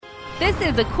This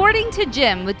is According to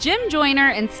Jim with Jim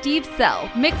Joyner and Steve Sell,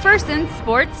 McPherson's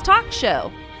sports talk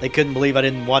show. They couldn't believe I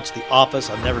didn't watch The Office.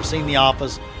 I've never seen The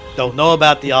Office. Don't know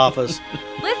about The Office.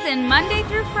 Listen Monday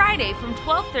through Friday from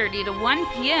 12:30 to 1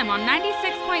 p.m. on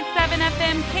 96.7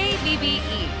 FM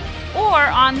KBBE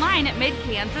or online at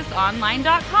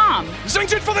midkansasonline.com.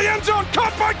 Zings it for the end zone,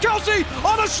 caught by Kelsey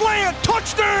on a slant,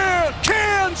 touchdown,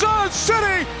 Kansas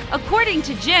City! According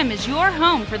to Jim is your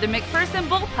home for the McPherson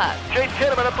Bullpups. Chase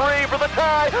Kinnaman a three for the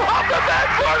tie, off the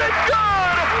backboard, it's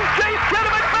good! Chase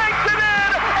Kinnaman banks it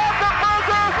in at the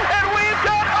buzzer, and we've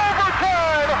got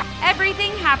overtime!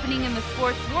 Everything happening in the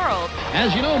sports world.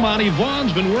 As you know, Monty,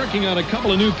 Vaughn's been working on a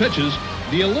couple of new pitches,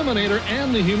 the Eliminator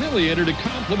and the Humiliator, to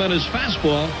complement his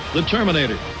fastball, the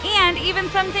Terminator. And even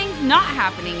some things not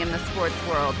happening in the sports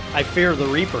world. I fear the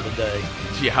Reaper today.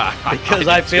 Yeah, Because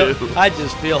I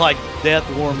just feel like death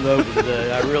warmed over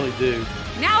today. I really do.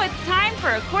 Now it's time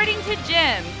for According to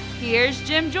Jim. Here's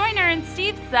Jim Joyner and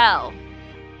Steve Sell.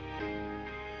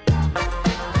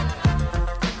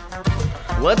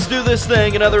 Let's do this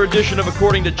thing. Another edition of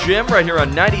According to Jim right here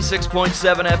on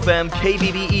 96.7 FM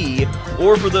KBBE,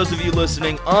 or for those of you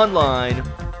listening online,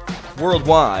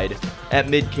 worldwide, at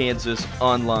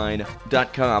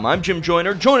midkansasonline.com. I'm Jim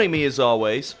Joyner. Joining me as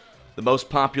always, the most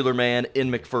popular man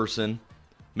in McPherson,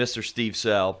 Mr. Steve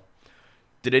Sell.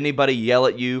 Did anybody yell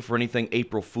at you for anything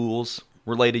April Fool's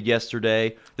related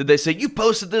yesterday? Did they say, you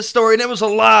posted this story and it was a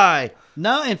lie?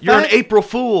 No, in You're fact, an April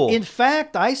Fool. In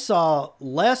fact, I saw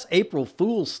less April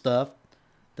Fool's stuff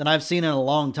than I've seen in a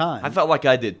long time. I felt like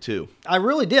I did too. I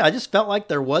really did. I just felt like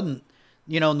there wasn't,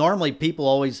 normally people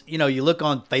always, you look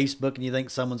on Facebook and you think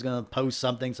someone's going to post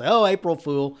something, say, oh, April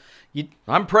Fool.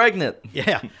 I'm pregnant.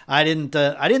 Yeah, I didn't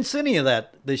see any of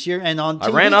that this year. And on TV,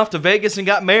 I ran off to Vegas and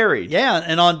got married. Yeah,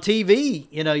 and on TV,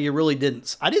 you really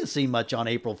didn't. I didn't see much on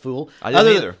April Fool. I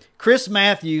didn't either. Chris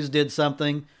Matthews did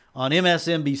something on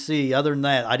MSNBC. Other than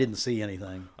that, I didn't see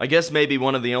anything. I guess maybe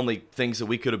one of the only things that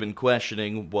we could have been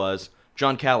questioning was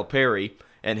John Calipari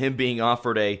and him being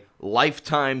offered a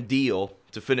lifetime deal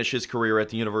to finish his career at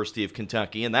the University of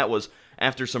Kentucky. And that was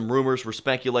after some rumors were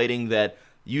speculating that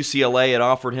UCLA had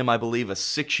offered him, I believe, a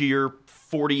 6-year,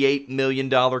 $48 million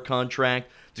contract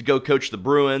to go coach the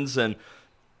Bruins. And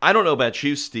I don't know about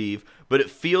you, Steve, but it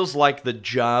feels like the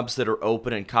jobs that are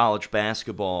open in college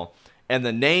basketball and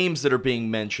the names that are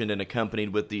being mentioned and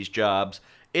accompanied with these jobs,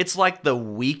 it's like the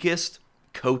weakest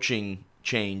coaching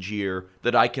change year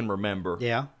that I can remember.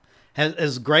 Yeah.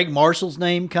 Has Greg Marshall's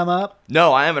name come up?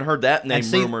 No, I haven't heard that name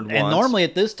rumored once. And normally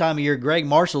at this time of year, Greg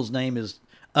Marshall's name is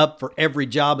up for every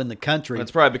job in the country.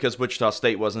 That's probably because Wichita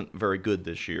State wasn't very good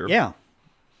this year. Yeah.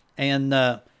 And,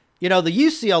 the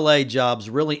UCLA job's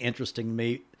really interesting to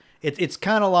me. It's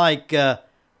kind of like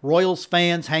Royals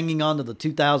fans hanging on to the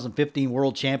 2015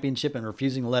 World Championship and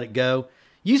refusing to let it go.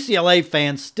 UCLA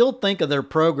fans still think of their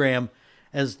program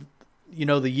as,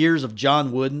 the years of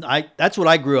John Wooden. That's what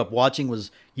I grew up watching,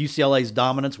 was UCLA's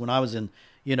dominance when I was in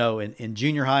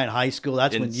junior high and high school.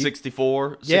 That's in when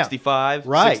 64, yeah, 65,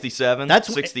 right. 67,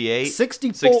 That's 68,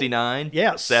 64, 69,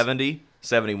 yes. 70,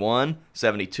 71,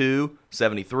 72,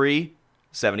 73,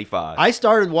 75. I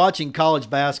started watching college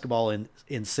basketball in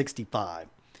 65.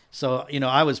 So,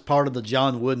 I was part of the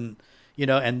John Wooden,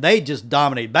 and they just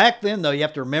dominated. Back then, though, you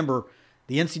have to remember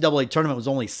the NCAA tournament was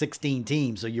only 16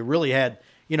 teams. So you really had,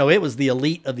 it was the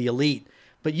elite of the elite.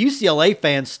 But UCLA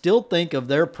fans still think of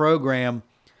their program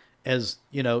as,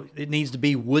 it needs to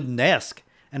be Wooden-esque.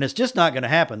 And it's just not going to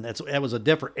happen. That was a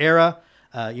different era.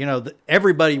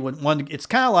 Everybody wanted. It's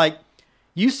kind of like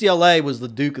UCLA was the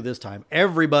Duke of this time.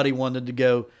 Everybody wanted to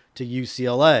go to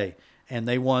UCLA. And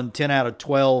they won 10 out of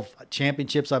 12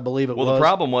 championships, I believe it was. Well, the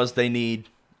problem was they need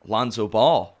Lonzo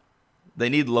Ball. They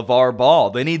need LeVar Ball.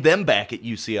 They need them back at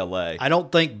UCLA. I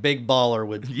don't think Big Baller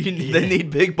would. They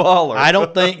need Big Baller. I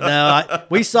don't think. No,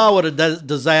 we saw what a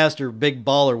disaster Big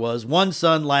Baller was. One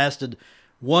son lasted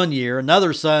 1 year.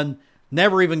 Another son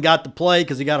never even got to play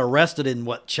because he got arrested in,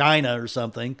 China or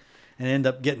something, and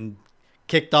ended up getting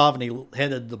kicked off, and he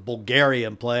headed to Bulgaria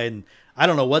and played. And I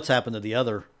don't know what's happened to the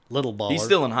other little baller. He's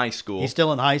still in high school. He's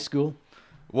still in high school?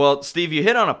 Well, Steve, you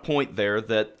hit on a point there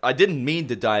that I didn't mean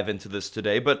to dive into this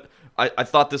today, but I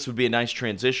thought this would be a nice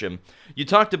transition. You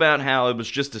talked about how it was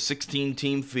just a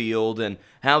 16-team field and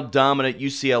how dominant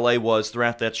UCLA was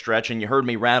throughout that stretch, and you heard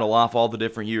me rattle off all the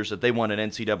different years that they won an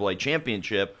NCAA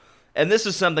championship. And this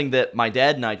is something that my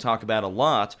dad and I talk about a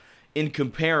lot in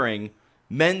comparing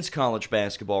men's college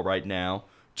basketball right now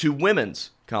to women's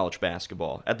college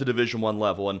basketball at the Division I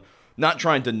level. And not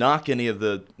trying to knock any of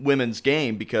the women's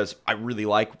game because I really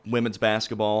like women's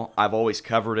basketball. I've always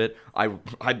covered it.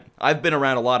 I've been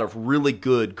around a lot of really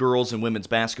good girls and women's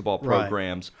basketball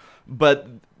programs. Right. But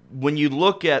when you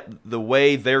look at the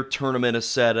way their tournament is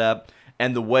set up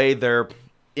and the way their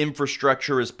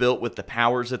infrastructure is built with the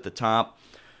powers at the top,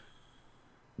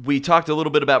 we talked a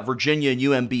little bit about Virginia and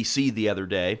UMBC the other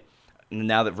day.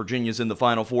 Now that Virginia's in the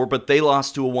Final Four, but they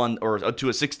lost to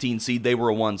a 16 seed. They were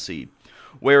a 1 seed.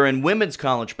 Where in women's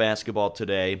college basketball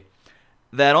today,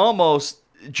 that almost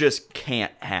just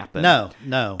can't happen.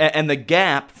 No. And the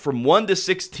gap from 1 to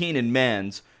 16 in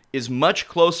men's is much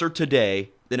closer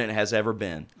today than it has ever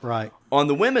been. Right. On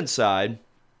the women's side,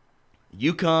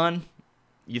 UConn,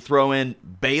 you throw in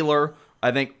Baylor.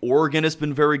 I think Oregon has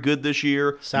been very good this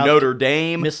year. Notre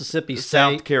Dame, Mississippi State,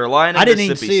 South Carolina. I didn't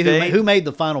even see State. who made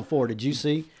the Final Four. Did you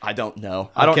see? I don't know.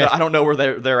 Okay. I don't know where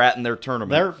they're at in their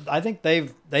tournament. I think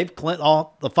they've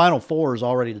all the Final Four is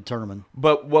already determined.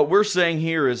 But what we're saying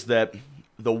here is that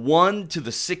the 1 to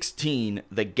the 16,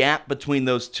 the gap between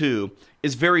those two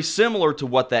is very similar to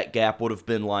what that gap would have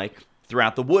been like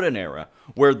throughout the Wooden era,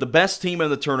 where the best team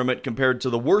in the tournament compared to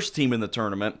the worst team in the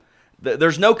tournament.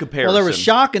 There's no comparison. Well, there was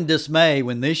shock and dismay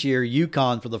when this year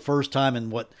UConn, for the first time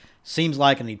in what seems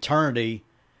like an eternity,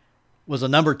 was a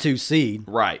number 2 seed.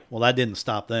 Right. Well, that didn't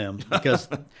stop them because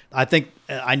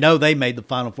I know they made the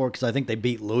Final Four because I think they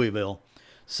beat Louisville.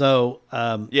 So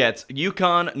it's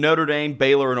UConn, Notre Dame,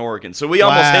 Baylor, and Oregon. So we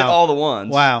almost hit all the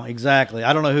ones. Wow, exactly.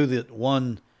 I don't know who the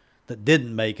one that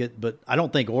didn't make it, but I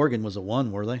don't think Oregon was a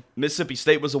 1, were they? Mississippi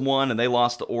State was a 1, and they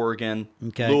lost to Oregon.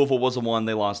 Okay. Louisville was a 1,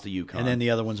 they lost to UConn. And then the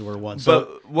other ones were 1.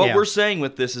 But what we're saying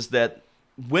with this is that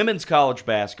women's college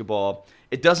basketball,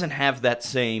 it doesn't have that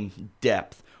same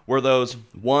depth where those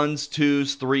 1s,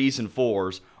 2s, 3s, and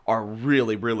 4s are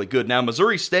really, really good. Now,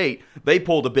 Missouri State, they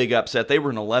pulled a big upset. They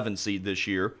were an 11 seed this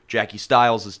year, Jackie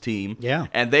Stiles' team. Yeah.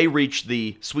 And they reached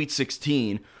the Sweet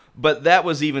 16. But that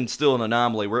was even still an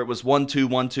anomaly where it was 1-2,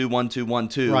 1-2, 1-2,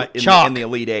 1-2 right. in the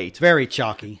Elite Eight. Very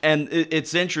chalky. And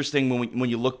it's interesting when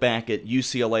you look back at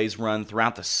UCLA's run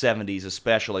throughout the 70s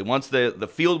especially. Once the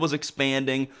field was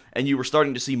expanding and you were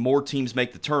starting to see more teams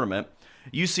make the tournament,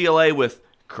 UCLA with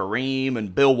Kareem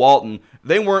and Bill Walton,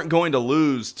 they weren't going to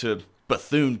lose to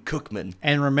Bethune-Cookman.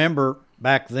 And remember,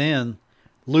 back then,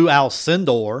 Lou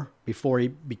Alcindor, before he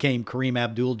became Kareem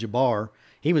Abdul-Jabbar,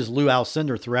 he was Lou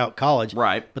Alcindor throughout college.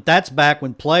 Right. But that's back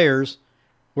when players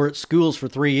were at schools for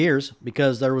 3 years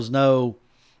because there was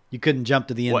you couldn't jump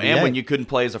to the NBA. Well, and when you couldn't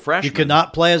play as a freshman. You could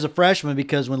not play as a freshman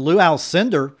because when Lou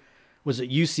Alcindor was at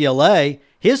UCLA,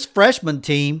 his freshman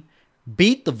team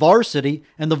beat the varsity,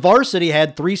 and the varsity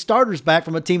had 3 starters back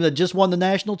from a team that just won the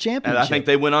national championship. And I think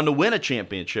they went on to win a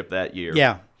championship that year.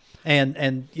 Yeah. And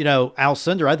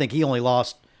Alcindor, I think he only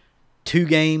lost 2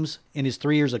 games in his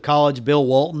 3 years of college. Bill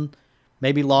Walton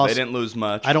maybe lost. They didn't lose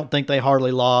much. I don't think they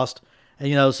hardly lost.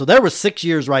 And, so there was 6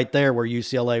 years right there where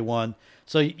UCLA won.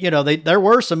 So, there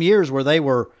were some years where they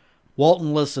were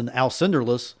Waltonless and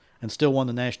Alcindorless and still won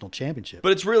the national championship.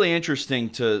 But it's really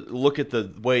interesting to look at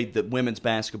the way that women's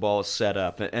basketball is set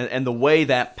up and the way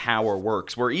that power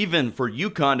works, where even for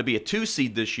UConn to be a 2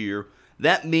 seed this year,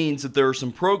 that means that there are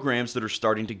some programs that are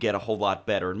starting to get a whole lot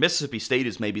better. And Mississippi State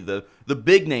is maybe the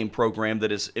big-name program that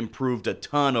has improved a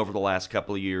ton over the last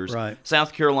couple of years. Right.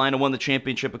 South Carolina won the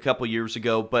championship a couple of years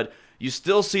ago, but you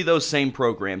still see those same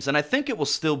programs. And I think it will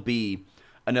still be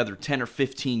another 10 or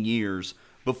 15 years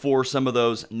before some of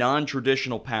those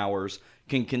non-traditional powers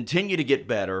can continue to get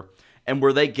better and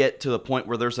where they get to the point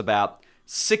where there's about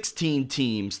 16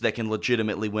 teams that can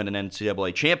legitimately win an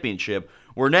NCAA championship,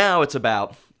 where now it's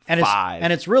about 5.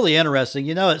 And it's really interesting.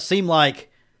 It seemed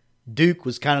like Duke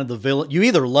was kind of the villain. You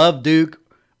either love Duke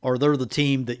or they're the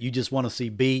team that you just want to see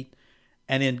beat.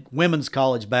 And in women's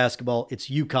college basketball, it's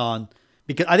UConn.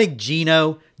 Because I think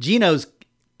Gino's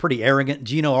pretty arrogant.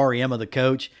 Gino Auriemma, the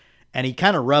coach, and he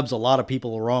kind of rubs a lot of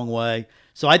people the wrong way.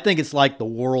 So I think it's like the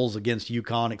Worlds against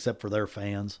UConn, except for their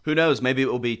fans. Who knows? Maybe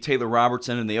it will be Taylor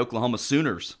Robertson and the Oklahoma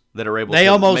Sooners that are able to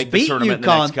make the tournament in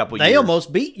the next couple years. They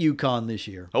almost beat UConn this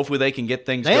year. Hopefully they can get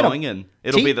things going, and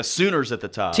it'll be the Sooners at the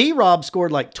top. T-Rob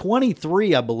scored like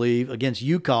 23, I believe, against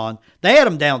UConn. They had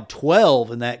them down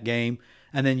 12 in that game,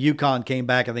 and then UConn came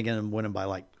back, I think, and winning by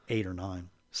like 8 or 9.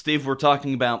 Steve, we're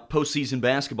talking about postseason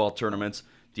basketball tournaments.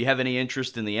 Do you have any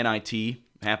interest in the NIT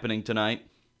happening tonight?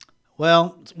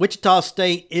 Well, Wichita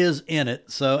State is in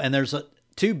it, and there's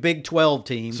 2 Big 12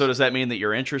 teams. So does that mean that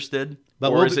you're interested?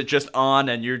 Or is it just on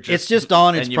and you're just... It's just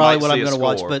on. It's probably what I'm going to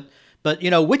watch. But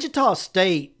Wichita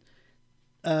State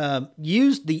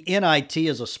used the NIT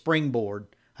as a springboard.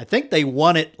 I think they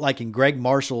won it like in Greg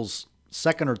Marshall's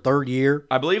second or third year.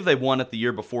 I believe they won it the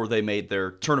year before they made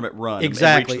their tournament run.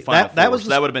 Exactly. And reached the Final That Four, was so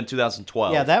that would have been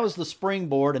 2012. Yeah, that was the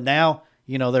springboard, and now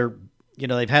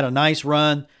they've had a nice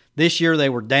run. This year they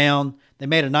were down. They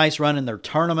made a nice run in their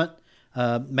tournament.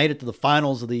 Made it to the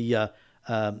finals of the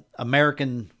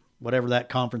American, whatever that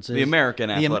conference is. The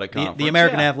American Athletic Conference. The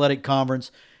American Athletic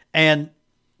Conference. And,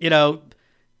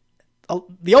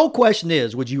 the old question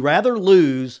is, would you rather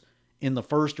lose in the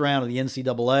first round of the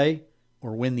NCAA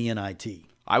or win the NIT?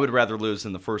 I would rather lose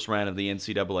in the first round of the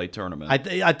NCAA tournament.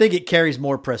 I think it carries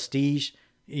more prestige,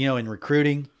 in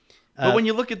recruiting. But when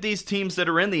you look at these teams that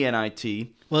are in the NIT,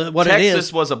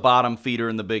 Texas was a bottom feeder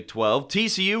in the Big 12.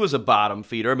 TCU was a bottom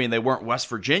feeder. I mean, they weren't West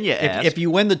Virginia-esque. If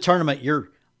you win the tournament,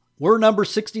 we're number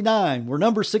 69. We're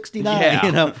number 69.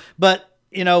 Yeah. But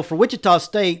for Wichita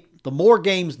State, the more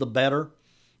games, the better.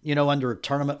 Under a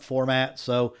tournament format.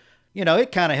 So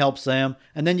it kind of helps them.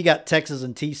 And then you got Texas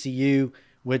and TCU,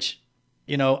 which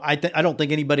I don't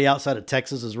think anybody outside of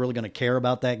Texas is really going to care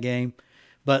about that game.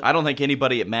 But I don't think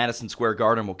anybody at Madison Square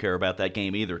Garden will care about that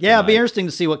game either. Yeah, it'll be interesting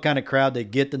to see what kind of crowd they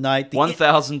get tonight.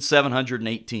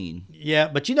 1,718. Yeah,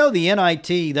 but the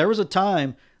NIT, there was a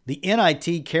time the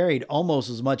NIT carried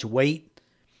almost as much weight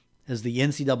as the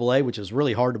NCAA, which is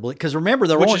really hard to believe. Because remember,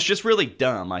 which is just really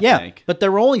dumb, I think. But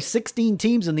there were only 16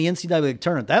 teams in the NCAA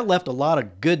tournament. That left a lot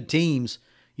of good teams,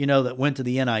 that went to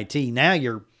the NIT.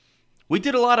 Now we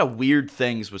did a lot of weird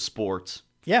things with sports.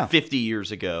 Yeah. 50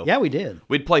 years ago. Yeah, we did.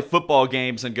 We'd play football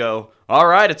games and go, all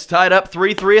right, it's tied up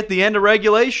 3-3 at the end of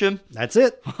regulation. That's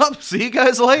it. See you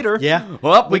guys later. Yeah.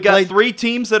 Well, we got 3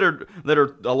 teams that are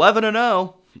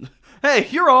 11-0. Hey,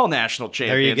 you're all national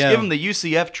champions. There you go. Give them the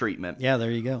UCF treatment. Yeah, there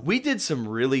you go. We did some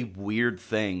really weird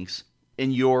things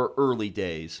in your early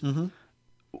days. Mm-hmm.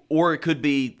 Or it could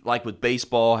be like with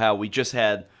baseball, how we just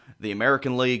had the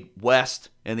American League West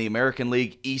and the American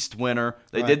League East winner.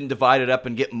 They didn't divide it up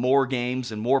and get more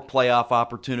games and more playoff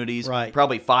opportunities. Right.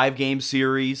 Probably 5-game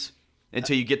series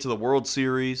until you get to the World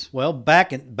Series. Well,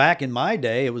 back in my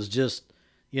day, it was just,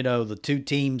 the two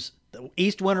teams. The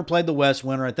East winner played the West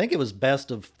winner. I think it was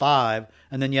best of 5,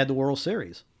 and then you had the World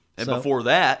Series. And before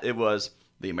that, it was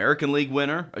the American League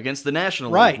winner against the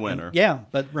National League winner. Yeah,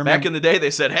 but remember, back in the day,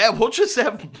 they said, hey, we'll just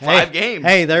have 5 games.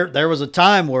 Hey, there was a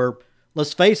time where,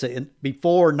 let's face it,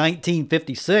 before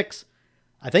 1956,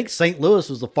 I think St. Louis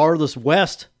was the farthest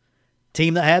west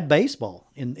team that had baseball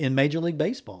in Major League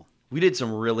Baseball. We did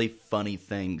some really funny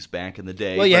things back in the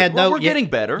day. Well, we're getting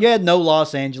better. You had no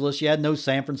Los Angeles. You had no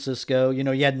San Francisco. You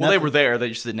had nothing. Well, they were there. They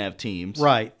just didn't have teams.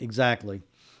 Right, exactly.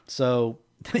 So,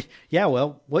 yeah,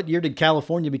 well, what year did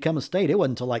California become a state? It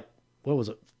wasn't until what was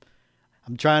it?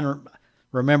 I'm trying to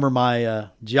remember my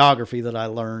geography that I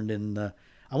learned in, I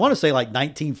want to say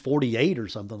 1948 or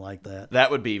something like that.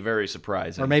 That would be very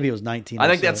surprising. Or maybe it was 1907.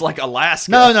 I think that's like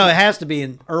Alaska. No, it has to be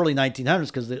in early 1900s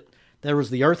because there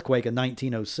was the earthquake in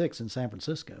 1906 in San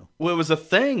Francisco. Well, it was a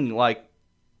thing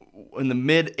in the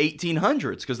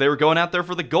mid-1800s because they were going out there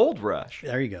for the gold rush.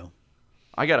 There you go.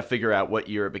 I got to figure out what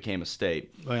year it became a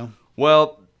state.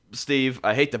 Well, Steve,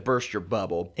 I hate to burst your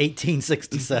bubble.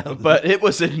 1867. But it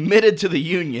was admitted to the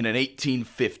Union in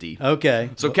 1850. Okay.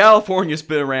 So California's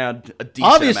been around a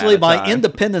decent obviously, amount of time. my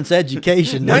independence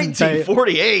education.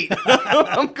 1948.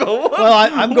 I'm going.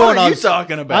 Well, I'm going what are on. You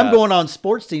talking about? I'm going on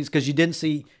sports teams because you didn't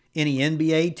see any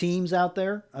NBA teams out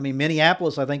there. I mean,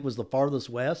 Minneapolis, I think, was the farthest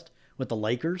west with the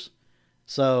Lakers.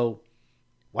 So,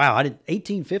 wow, I did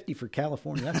 1850 for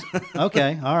California. That's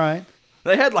okay. All right.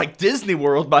 They had Disney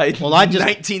World by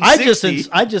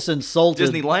 1960. I just insulted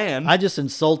Disneyland. I just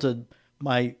insulted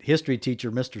my history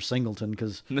teacher, Mr. Singleton,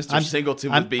 because Mr.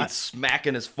 Singleton would be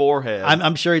smacking his forehead.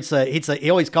 I'm sure he'd say he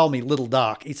always called me Little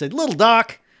Doc. He said, "Little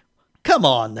Doc, come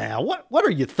on now. What are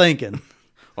you thinking?"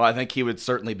 Well, I think he would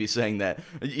certainly be saying that.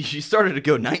 You started to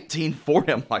go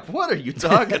 1940. I'm like, what are you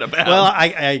talking about? Well,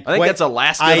 I think that's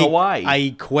Alaska and Hawaii. I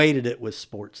equated it with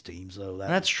sports teams, though.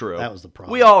 That's true. That was the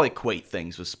problem. We all equate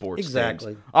things with sports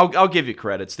exactly. teams. I'll give you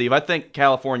credit, Steve. I think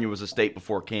California was a state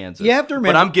before Kansas. You have to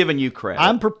remember. But I'm giving you credit.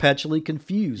 I'm perpetually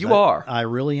confused. You are. I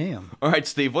really am. All right,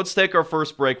 Steve, let's take our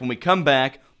first break. When we come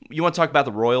back, you want to talk about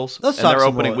the Royals and their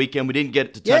opening weekend? We didn't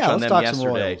get to touch on them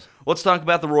yesterday. Let's talk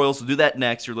about the Royals. We'll do that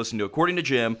next. You're listening to According to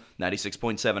Jim,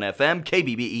 96.7 FM,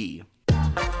 KBBE.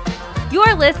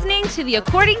 You're listening to the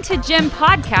According to Jim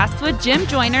podcast with Jim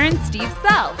Joyner and Steve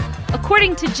Self.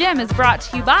 According to Jim is brought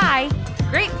to you by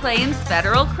Great Plains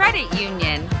Federal Credit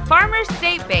Union, Farmers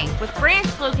State Bank with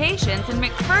branch locations in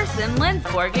McPherson,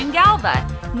 Lindsborg, and Galva,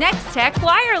 Next Tech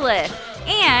Wireless,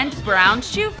 and Brown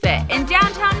Shoe Fit in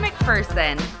downtown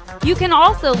McPherson. You can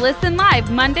also listen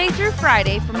live Monday through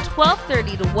Friday from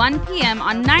 12:30 to 1 p.m.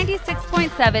 on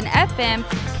 96.7 FM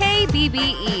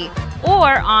KBBE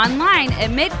or online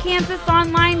at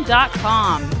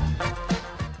midkansasonline.com.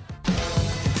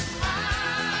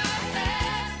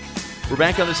 We're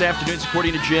back on this afternoon's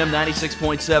According to Jim,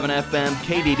 96.7 FM,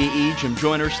 KBBE. Jim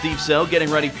Joyner, Steve Sell,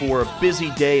 getting ready for a busy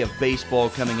day of baseball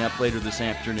coming up later this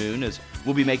afternoon as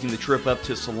we'll be making the trip up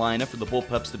to Salina for the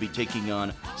Bullpups to be taking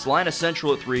on Salina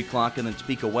Central at 3 o'clock and then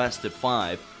Topeka West at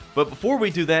 5. But before we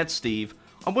do that, Steve,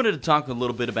 I wanted to talk a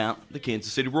little bit about the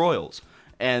Kansas City Royals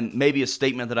and maybe a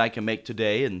statement that I can make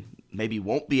today and maybe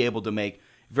won't be able to make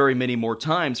very many more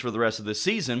times for the rest of the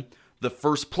season. The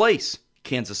first place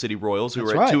Kansas City Royals, who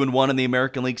are at 2-1 in the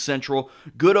American League Central.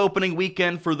 Good opening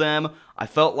weekend for them. I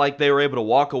felt like they were able to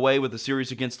walk away with the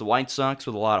series against the White Sox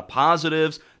with a lot of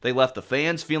positives. They left the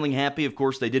fans feeling happy. Of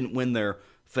course, they didn't win their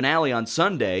finale on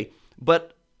Sunday,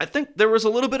 but I think there was a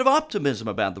little bit of optimism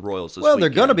about the Royals this weekend. Well, they're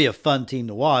going to be a fun team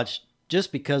to watch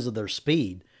just because of their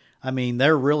speed. I mean,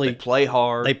 they play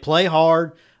hard. They play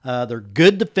hard. They're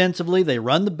good defensively. They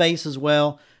run the bases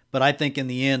well, but I think in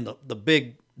the end, the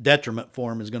big detriment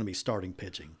for him is going to be starting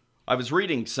pitching. I was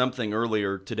reading something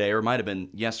earlier today, or it might have been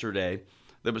yesterday,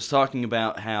 that was talking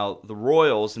about how the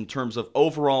Royals, in terms of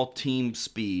overall team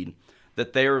speed,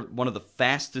 that they're one of the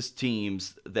fastest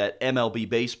teams that MLB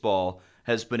baseball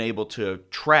has been able to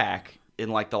track in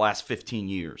like the last 15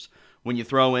 years. When you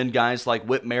throw in guys like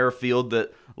Whit Merrifield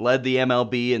that led the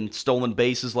MLB in stolen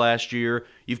bases last year,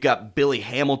 you've got Billy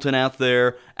Hamilton out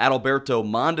there. Adalberto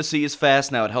Mondesi is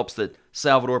fast. Now it helps that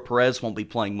Salvador Perez won't be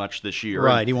playing much this year.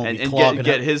 Right, he won't be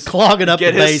clogging up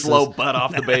the bases. Slow butt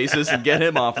off the bases and get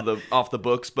him off the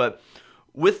books. But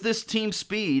with this team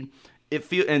speed,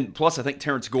 and plus I think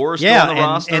Terrence Gore is still on the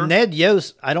roster. And Ned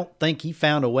Yost, I don't think he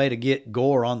found a way to get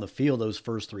Gore on the field those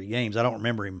first 3 games. I don't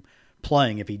remember him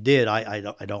playing. If he did, I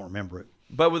don't remember it.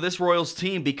 But with this Royals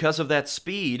team, because of that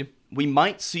speed, we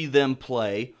might see them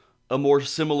play a more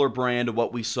similar brand of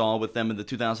what we saw with them in the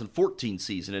 2014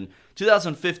 season. In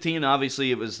 2015,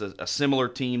 obviously, it was a similar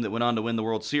team that went on to win the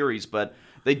World Series, but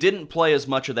they didn't play as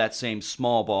much of that same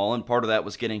small ball, and part of that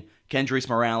was getting Kendrys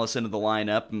Morales into the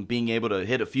lineup and being able to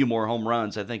hit a few more home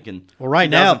runs. I think in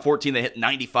 2014, they hit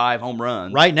 95 home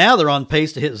runs. Right now, they're on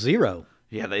pace to hit 0.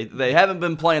 Yeah, they haven't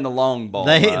been playing the long ball.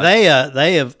 They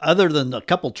have, other than a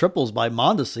couple triples by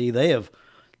Mondesi, they have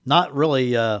not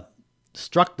really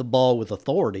struck the ball with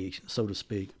authority, so to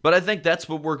speak. But I think that's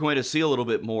what we're going to see a little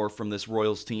bit more from this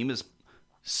Royals team is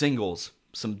singles,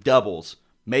 some doubles,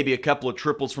 maybe a couple of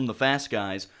triples from the fast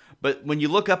guys. But when you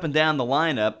look up and down the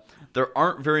lineup, there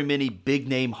aren't very many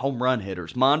big-name home run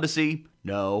hitters. Mondesi,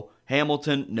 no.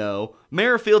 Hamilton, no.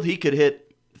 Merrifield, he could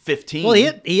hit 15. Well,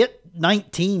 he hit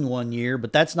 19 one year,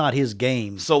 but that's not his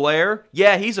game. Soler,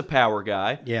 yeah, he's a power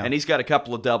guy. Yeah. And he's got a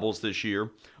couple of doubles this year.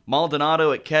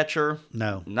 Maldonado at catcher,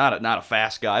 no. Not a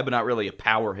fast guy, but not really a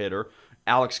power hitter.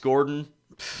 Alex Gordon,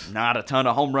 not a ton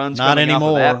of home runs coming off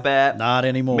of that bat. Not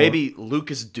anymore. Maybe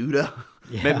Lucas Duda.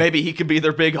 Yeah. Maybe he could be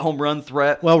their big home run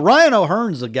threat. Well, Ryan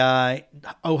O'Hearn's a guy.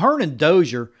 O'Hearn and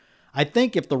Dozier, I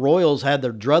think if the Royals had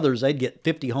their druthers, they'd get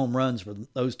 50 home runs for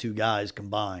those two guys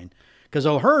combined. Because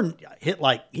O'Hearn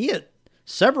hit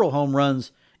several home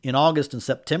runs in August and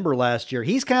September last year.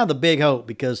 He's kind of the big hope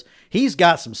because he's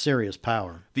got some serious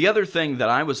power. The other thing that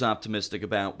I was optimistic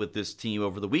about with this team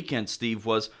over the weekend, Steve,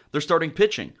 was their starting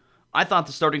pitching. I thought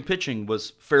the starting pitching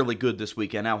was fairly good this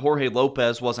weekend. Now, Jorge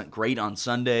Lopez wasn't great on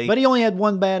Sunday. But he only had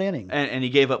one bad inning. And he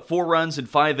gave up 4 runs in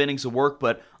 5 innings of work,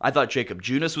 but I thought Jacob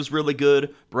Junis was really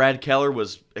good. Brad Keller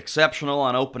was exceptional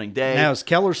on opening day. Now, is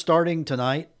Keller starting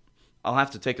tonight? I'll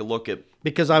have to take a look at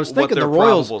because I was thinking what their the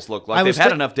Royals probables look like. They've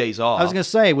had enough days off. I was going to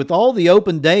say, with all the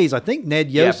open days, I think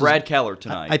Ned Yost. Yeah, Brad Keller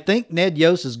tonight. I think Ned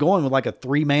Yost is going with like a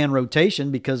 3-man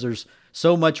rotation because there's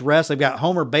so much rest. They've got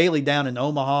Homer Bailey down in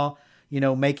Omaha,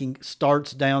 making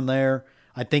starts down there.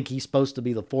 I think he's supposed to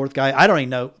be the 4th guy. I don't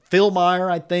even know. Phil Meyer,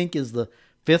 I think, is the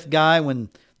 5th guy when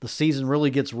the season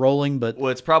really gets rolling. But well,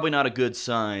 it's probably not a good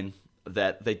sign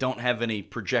that they don't have any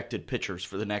projected pitchers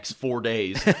for the next 4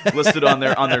 days listed on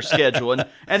their schedule,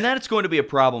 and that's going to be a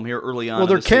problem here early on.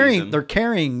 Well, season. They're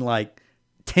carrying like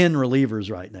 10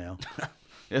 relievers right now.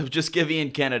 Just give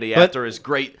Ian Kennedy after his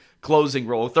great closing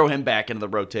role, throw him back into the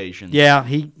rotation. Yeah,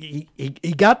 he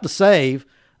got the save.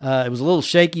 It was a little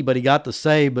shaky, but he got the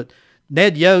save. But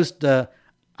Ned Yost, I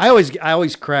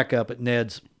always crack up at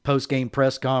Ned's post game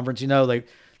press conference.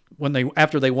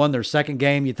 After they won their second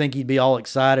game, you think he'd be all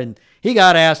excited. And he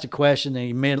got asked a question,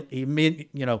 and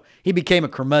he became a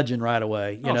curmudgeon right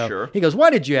away. Sure. He goes, "Why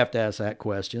did you have to ask that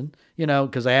question?"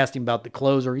 Because I asked him about the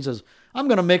closer. He says, "I'm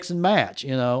going to mix and match.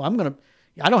 I'm going to,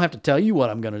 I don't have to tell you what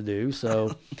I'm going to do.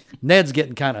 So Ned's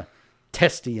getting kind of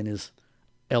testy in his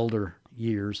elder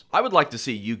years. I would like to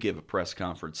see you give a press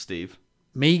conference, Steve.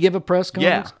 Me give a press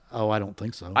conference? Yeah. Oh, I don't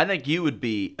think so. I think you would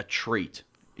be a treat.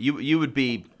 You would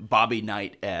be Bobby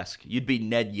Knight-esque. You'd be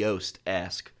Ned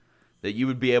Yost-esque. That you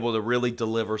would be able to really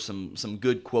deliver some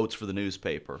good quotes for the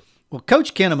newspaper. Well,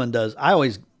 Coach Kinnaman does. I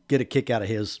always get a kick out of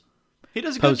his He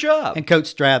does a good job. And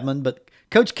Coach Stradman, but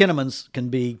Coach Kinnaman's can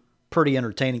be pretty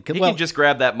entertaining. He can just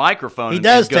grab that microphone and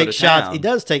go to shots. town. He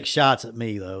does take shots at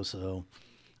me, though, so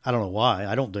I don't know why.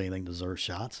 I don't do anything to deserve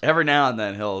shots. Every now and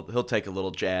then he'll take a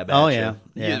little jab at you.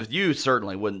 Yeah. You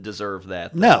certainly wouldn't deserve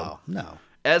that, though. No.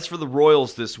 As for the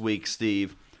Royals this week,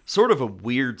 Steve, sort of a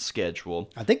weird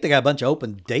schedule. I think they got a bunch of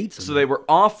open dates. So they were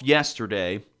off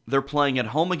yesterday. They're playing at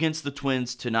home against the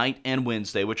Twins tonight and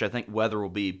Wednesday, which I think weather will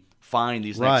be fine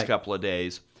these next couple of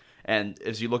days. And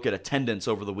as you look at attendance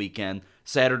over the weekend,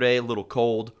 Saturday, a little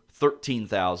cold,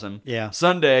 13,000. Yeah.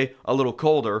 Sunday, a little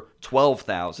colder,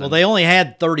 12,000. Well, they only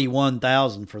had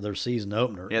 31,000 for their season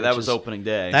opener. Yeah, that was opening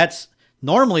day.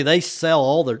 Normally they sell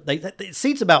all their. It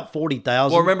seats about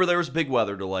 40,000. Well, remember there was big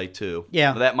weather delay too.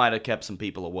 Yeah, that might have kept some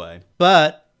people away.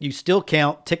 But you still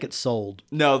count tickets sold.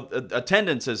 No,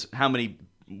 attendance is how many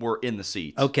were in the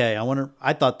seats. Okay,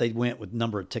 I thought they went with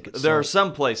number of tickets. There are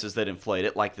some places that inflate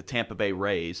it, like the Tampa Bay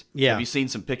Rays. Yeah, have you seen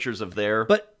some pictures of their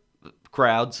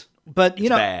crowds? But it's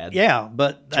bad. Yeah,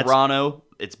 but Toronto,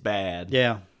 it's bad.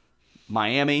 Yeah,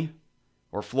 Miami.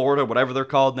 Or Florida, whatever they're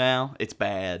called now, it's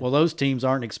bad. Well, those teams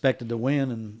aren't expected to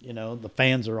win, and the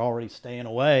fans are already staying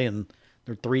away, and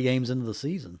they're 3 games into the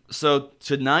season. So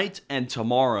tonight and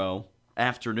tomorrow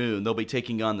afternoon, they'll be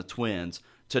taking on the Twins.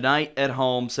 Tonight at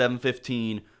home,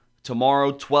 7:15.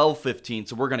 Tomorrow, 12:15.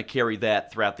 So we're going to carry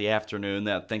that throughout the afternoon.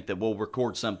 I think that we'll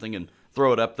record something and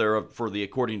throw it up there for the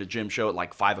According to Jim show at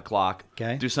like 5 o'clock.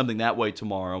 Okay. Do something that way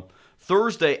tomorrow.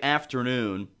 Thursday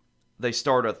afternoon, they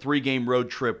start a 3-game road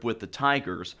trip with the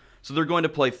Tigers. So they're going to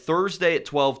play Thursday at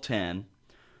 12:10.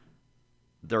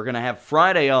 They're going to have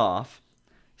Friday off,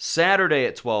 Saturday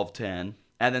at 12:10,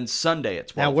 and then Sunday at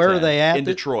 12:10. Now, where are they at? In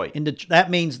Detroit. That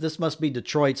means this must be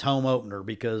Detroit's home opener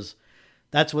because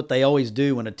that's what they always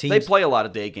do when a team. They play a lot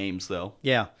of day games, though.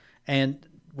 Yeah, and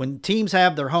when teams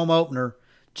have their home opener,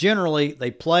 generally they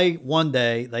play one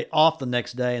day, they off the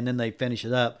next day, and then they finish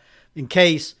it up. In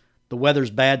case the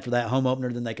weather's bad for that home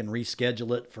opener, then they can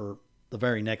reschedule it for the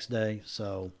very next day.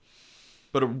 So,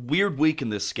 but a weird week in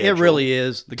this schedule. It really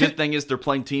is. The good thing is they're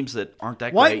playing teams that aren't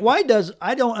that great.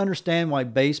 I don't understand why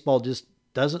baseball just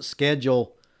doesn't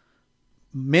schedule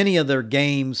many of their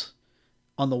games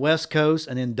on the West Coast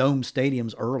and in dome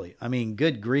stadiums early. I mean,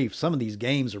 good grief. Some of these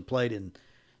games are played in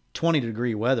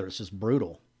 20-degree weather. It's just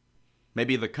brutal.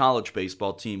 Maybe the college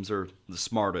baseball teams are the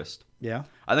smartest. Yeah.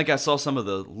 I think I saw some of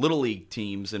the Little League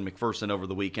teams in McPherson over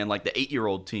the weekend, like the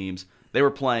 8-year-old teams. They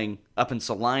were playing up in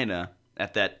Salina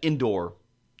at that indoor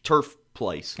turf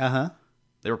place. Uh-huh.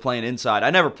 They were playing inside. I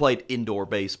never played indoor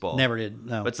baseball. Never did,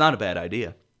 no. But it's not a bad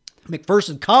idea.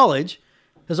 McPherson College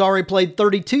has already played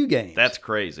 32 games. That's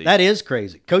crazy. That is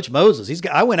crazy. Coach Moses,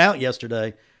 I went out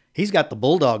yesterday. He's got the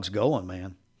Bulldogs going,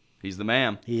 man. He's the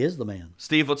man. He is the man.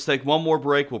 Steve, let's take one more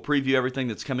break. We'll preview everything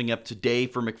that's coming up today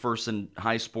for McPherson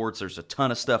High Sports. There's a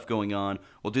ton of stuff going on.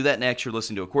 We'll do that next. You're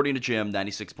listening to According to Jim,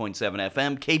 96.7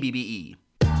 FM, KBBE.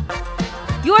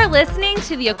 You're listening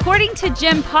to the According to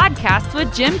Jim podcast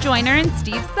with Jim Joyner and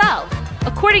Steve Self.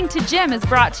 According to Jim is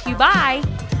brought to you by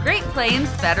Great Plains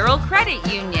Federal Credit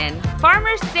Union,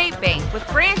 Farmers State Bank with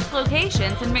branch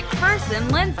locations in McPherson,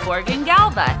 Lindsborg, and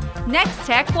Galva,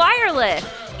 Nextech Wireless,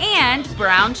 and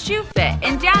Brown Shoe Fit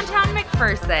in downtown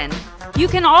McPherson. You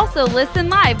can also listen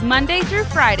live Monday through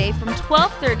Friday from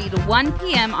 12:30 to 1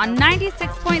 p.m. on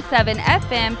 96.7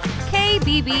 FM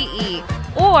KBBE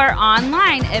or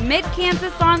online at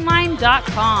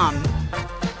midkansasonline.com.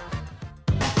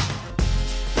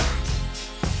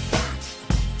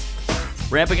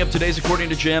 Ramping up today's According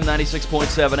to Jim,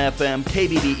 96.7 FM,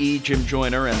 KBBE, Jim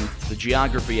Joyner, and the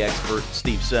geography expert,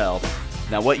 Steve Self.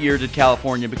 Now, what year did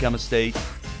California become a state?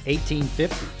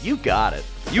 1850. You got it.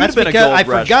 You would have been a gold rush I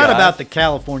forgot guy. about the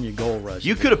California gold rush.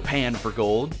 You could have panned for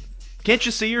gold. Can't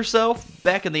you see yourself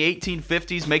back in the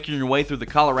 1850s making your way through the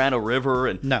Colorado River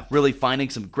and really finding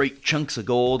some great chunks of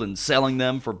gold and selling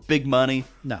them for big money?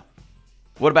 No.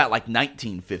 What about like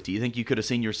 1950? You think you could have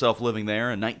seen yourself living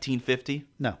there in 1950?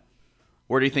 No.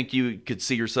 Where do you think you could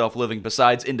see yourself living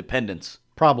besides Independence?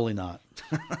 Probably not.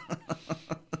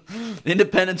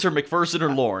 Independence or McPherson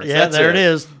or Lawrence. Yeah, that's it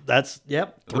is. That's,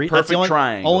 yep. The perfect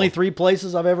triangle. Only 3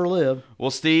 places I've ever lived.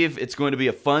 Well, Steve, it's going to be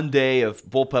a fun day of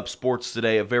Bullpup Sports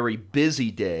today, a very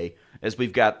busy day. as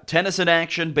we've got tennis in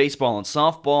action, baseball and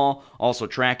softball, also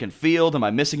track and field. Am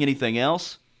I missing anything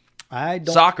else? I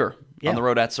don't. Soccer Yeah. on the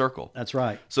road at Circle. That's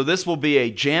right. So this will be a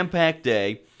jam-packed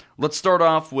day. Let's start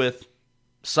off with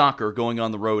soccer going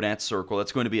on the road at Circle.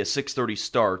 That's going to be a 6:30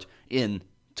 start in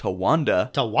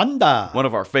Towanda. Towanda. One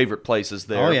of our favorite places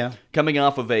there. Oh, yeah. Coming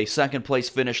off of a second-place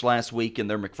finish last week in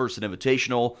their McPherson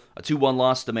Invitational, a 2-1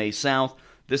 loss to May South.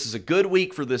 This is a good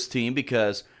week for this team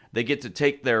because they get to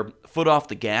take their foot off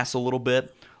the gas a little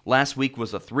bit. Last week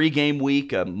was a 3-game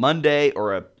week, a Monday,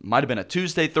 or might have been a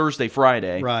Tuesday, Thursday,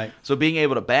 Friday. Right. So being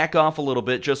able to back off a little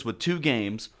bit just with 2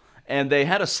 games. And they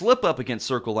had a slip-up against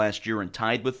Circle last year and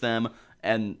tied with them,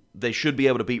 and they should be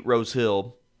able to beat Rose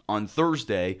Hill on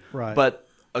Thursday. Right. But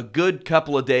a good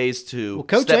couple of days to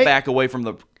Coach step back away from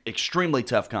the extremely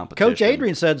tough competition. Coach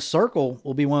Adrian said Circle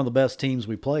will be one of the best teams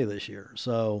we play this year.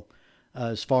 So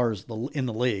as far as in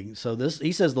the league. So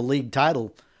he says the league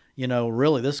title,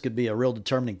 really this could be a real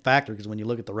determining factor because when you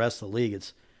look at the rest of the league,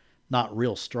 it's not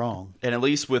real strong. And at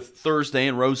least with Thursday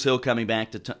and Rose Hill coming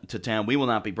back to town, we will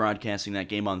not be broadcasting that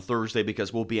game on Thursday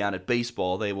because we'll be out at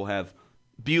baseball. They will have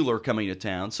Bueller coming to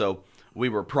town, so we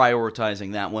were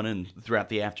prioritizing that one and throughout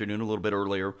the afternoon a little bit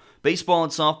earlier. Baseball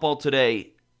and softball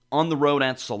today on the road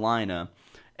at Salina,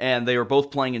 and they are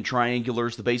both playing in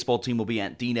triangulars. The baseball team will be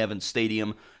at Dean Evans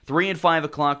Stadium. 3 and 5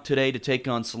 o'clock today to take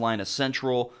on Salina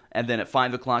Central, and then at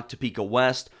 5 o'clock Topeka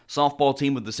West. Softball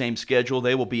team with the same schedule.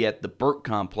 They will be at the Burke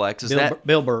Complex.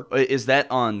 Bill Burke. Is that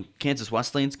on Kansas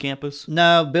Wesleyan's campus?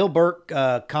 No, Bill Burke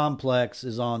Complex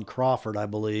is on Crawford, I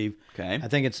believe. Okay. I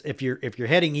think it's if you're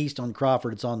heading east on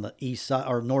Crawford, it's on the east side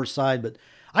or north side. But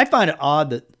I find it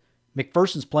odd that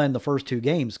McPherson's playing the first 2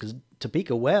 games because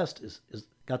Topeka West is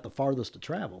got the farthest to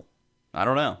travel. I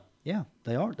don't know. Yeah,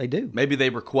 they are. They do. Maybe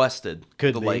they requested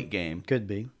Could the be. late game. Could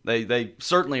be. They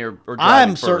certainly are driving I'm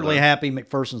further. certainly happy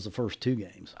McPherson's the first 2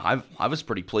 games. I was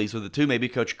pretty pleased with it too. Maybe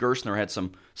Coach Gerstner had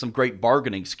some great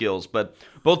bargaining skills, but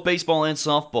both baseball and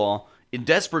softball in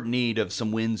desperate need of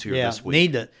some wins here this week.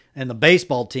 Need to. And the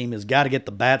baseball team has got to get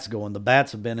the bats going. The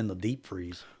bats have been in the deep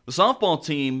freeze. The softball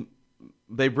team,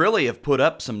 they really have put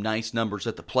up some nice numbers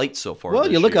at the plate so far. Well,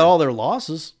 this you look year. at all their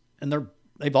losses, and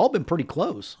they've all been pretty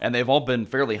close. And they've all been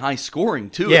fairly high scoring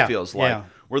too, Yeah, it feels like. yeah.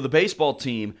 Where the baseball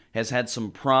team has had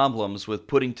some problems with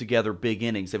putting together big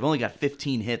innings. They've only got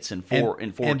 15 hits in four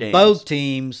and games. Both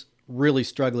teams really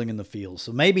struggling in the field.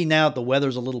 So maybe now that the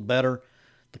weather's a little better,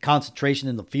 the concentration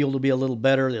in the field will be a little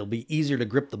better. It'll be easier to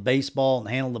grip the baseball and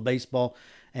handle the baseball.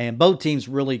 And both teams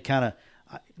really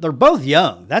they're both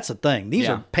young. That's the thing. These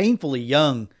Yeah. are painfully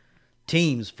young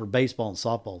teams for baseball and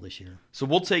softball this year. So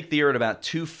we'll take the air at about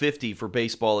 250 for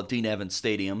baseball at Dean Evans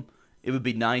Stadium. It would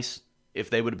be nice if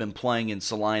they would have been playing in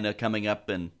Salina coming up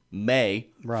in May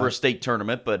for a Right. state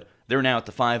tournament, but they're now at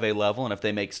the 5A level, and if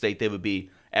they make state, they would be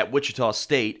at Wichita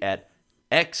State at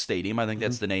X Stadium. I think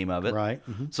that's the name of it. Right.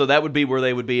 So that would be where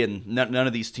they would be, and none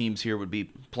of these teams here would be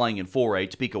playing in 4A.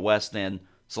 Topeka West and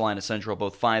Salina Central,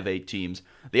 both 5A teams.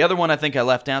 The other one I think I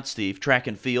left out, Steve, track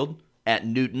and field at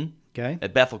Newton. Okay.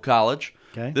 At Bethel College.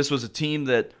 Okay. This was a team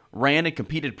that ran and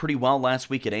competed pretty well last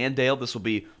week at Andale. This will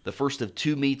be the first of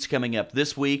 2 meets coming up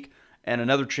this week, and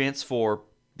another chance for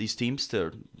these teams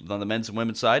to, on the men's and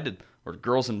women's side, or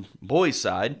girls and boys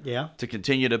side, Yeah. to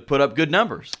continue to put up good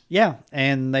numbers. Yeah,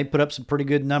 and they put up some pretty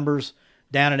good numbers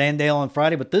down at Andale on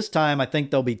Friday, but this time I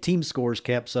think there'll be team scores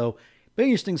kept, so it'll be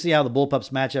interesting to see how the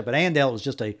Bullpups match up. At Andale, it was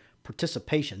just a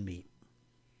participation meet.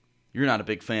 You're not a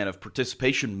big fan of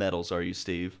participation medals, are you,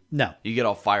 Steve? No. You get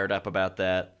all fired up about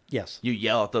that. Yes. You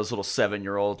yell at those little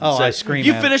 7-year-olds. Oh, say, I scream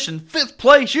You at 'em." finished in 5th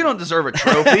place. You don't deserve a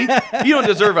trophy. You don't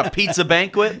deserve a pizza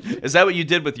banquet. Is that what you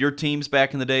did with your teams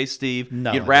back in the day, Steve?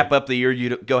 No, You'd I wrap up the year.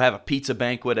 You'd go have a pizza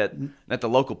banquet at the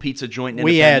local pizza joint in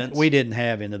We Independence. didn't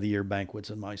have end of the year banquets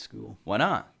in my school. Why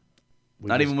not?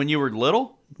 Not even when you were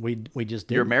little? We just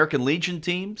did. Your American Legion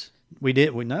teams? We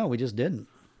just didn't.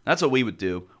 That's what we would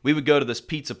do. We would go to this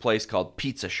pizza place called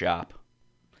Pizza Shop.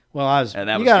 Well, And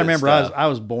that you was got to good remember, stuff. I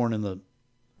was born in the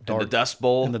In the Dust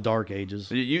Bowl. in the dark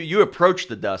ages. You approached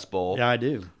the Dust Bowl. Yeah, I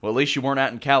do. Well, at least you weren't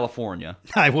out in California.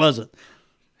 I wasn't.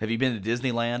 Have you been to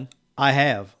Disneyland? I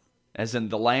have. As in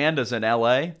the land, as in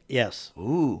L.A.? Yes.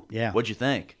 Ooh. Yeah. What'd you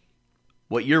think?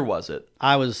 What year was it?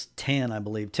 I was 10, I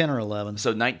believe, 10 or 11. So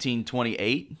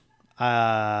 1928? A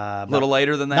A little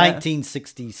later than that?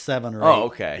 1967 or 8. Oh,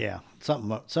 okay. Yeah,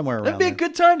 somewhere around That'd be a there.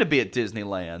 good time to be at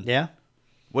Disneyland. Yeah.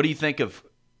 What do you think of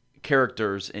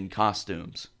characters in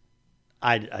costumes?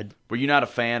 I Were you not a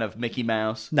fan of Mickey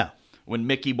Mouse? no. When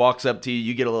Mickey walks up to you,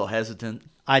 you get a little hesitant.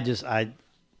 I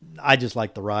I just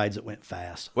like the rides that went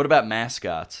fast. What about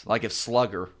mascots? Like if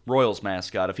Slugger, Royals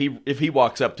mascot, if he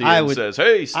walks up to you and says,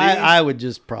 "Hey, Steve," I would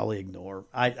just probably ignore.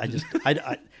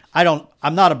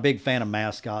 I'm not a big fan of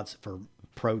mascots for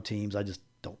pro teams. I just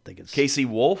don't think it's. Casey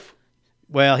Wolf?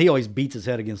 Well, he always beats his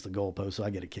head against the goalpost, so I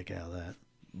get a kick out of that.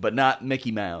 But not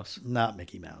Mickey Mouse. Not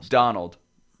Mickey Mouse. Donald,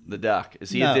 the duck.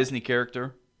 Is he a Disney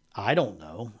character? I don't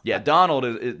know. Yeah,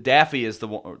 Donald Daffy is the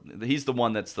one. He's the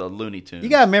one that's the Looney Tunes. You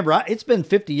got to remember, it's been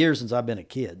 50 years since I've been a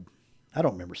kid. I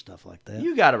don't remember stuff like that.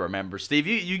 You got to remember, Steve.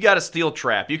 You got a steel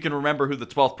trap. You can remember who the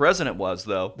 12th president was,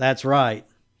 though. That's right.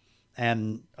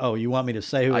 And, you want me to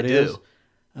say who it is?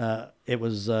 It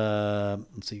was,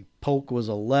 let's see, Polk was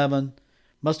 11.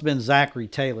 Must have been Zachary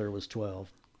Taylor was 12.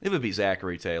 It would be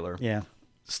Zachary Taylor. Yeah.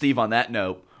 Steve, on that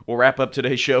note, we'll wrap up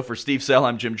today's show. For Steve Sell,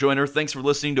 I'm Jim Joyner. Thanks for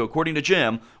listening to According to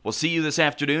Jim. We'll see you this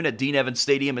afternoon at Dean Evans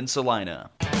Stadium in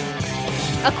Salina.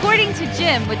 According to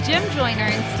Jim with Jim Joyner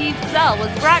and Steve Sell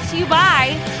was brought to you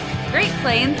by Great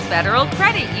Plains Federal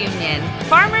Credit Union,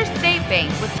 Farmers State Bank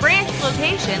with branch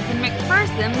locations in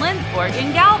McPherson, Lindsborg,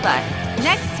 and Galva,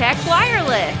 Next Tech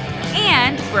Wireless,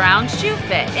 and Brown Shoe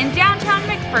Fit in downtown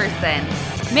McPherson.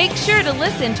 Make sure to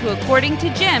listen to According to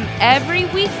Jim every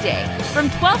weekday from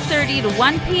 12:30 to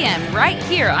 1 p.m. right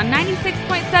here on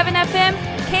 96.7 FM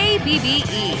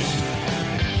KBBE.